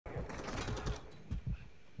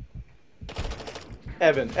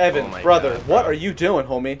Evan, my brother, God, what bro. are you doing,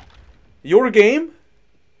 homie? Your game?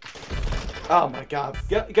 Oh my God,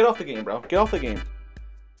 get off the game, bro. Get off the game.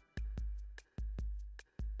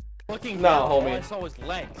 Looking Nah, down, homie. all I saw was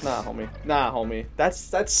legs. Nah, homie. Nah, homie.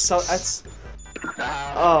 That's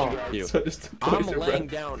Oh, you. so just I'm your laying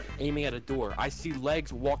breath. down, aiming at a door. I see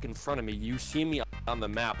legs walk in front of me. You see me on the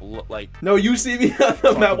map, like. No, you see me on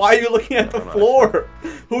the map. Why are you looking at the No, no, floor?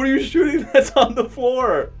 Who are you shooting that's on the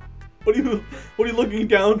floor? What are you looking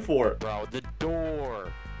down for? Bro, the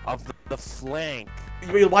door of the flank.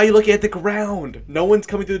 Why are you looking at the ground? No one's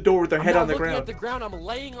coming through the door with their head on the I'm not looking ground. at the ground. I'm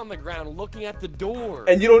laying on the ground, looking at the door.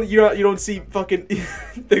 And you don't see fucking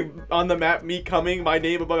on the map me coming, my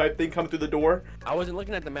name above my thing coming through the door. I wasn't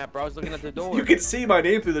looking at the map, bro. I was looking at the door. You can see my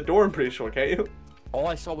name through the door. I'm pretty sure, can't you? All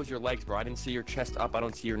I saw was your legs, bro. I didn't see your chest up. I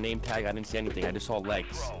don't see your name tag. I didn't see anything. I just saw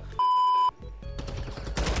legs.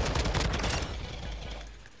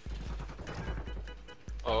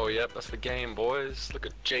 Oh, yep, that's the game, boys. Look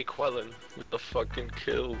at Jake Wellen with the fucking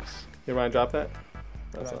kills. You mind drop that?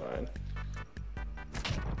 That's alright.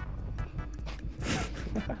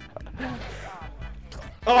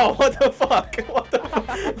 Oh, what the fuck? What the?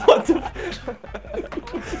 What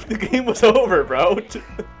the? The game was over, bro.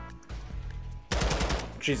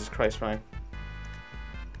 Jesus Christ, Ryan.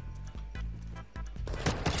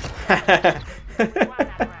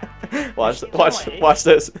 watch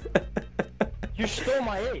this. You stole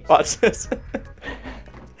my ace. Watch this.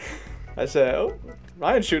 I said, oh,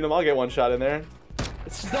 Ryan's shooting him. I'll get one shot in there.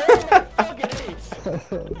 Stole my fucking ace.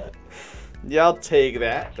 Yeah, I'll take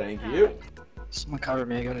that. Thank you. Someone cover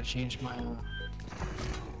me. I gotta change my.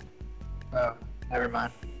 Oh, never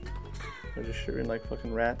mind. They're just shooting like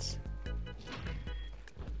fucking rats.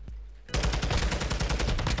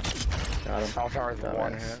 Got him. One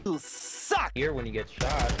Dumbass. You suck. Here when you get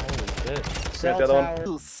shot. Holy shit. Got the other one.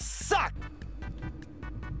 You suck.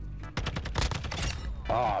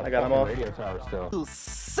 Oh, I got him all. radio tower still. You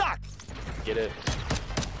suck. Get it.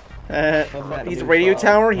 He's radio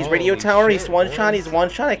tower. He's radio tower. He's one shot. He's one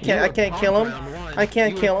shot. I can't kill him. I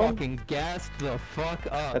can't kill him. Fucking gassed the fuck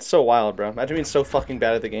up. That's so wild, bro. Imagine being so fucking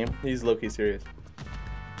bad at the game. He's low-key serious.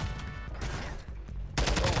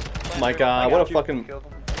 Oh my God, what a fucking.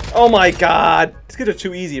 Oh my God, these kids are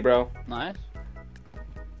too easy, bro. Nice.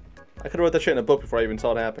 I could have wrote that shit in a book before I even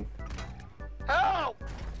saw it happen. Help!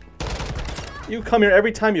 You come here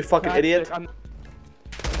every time, you fucking idiot. Oh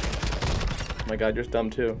my God, you're dumb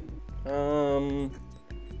too.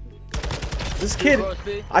 This kid,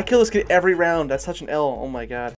 I kill this kid every round. That's such an L. Oh my God.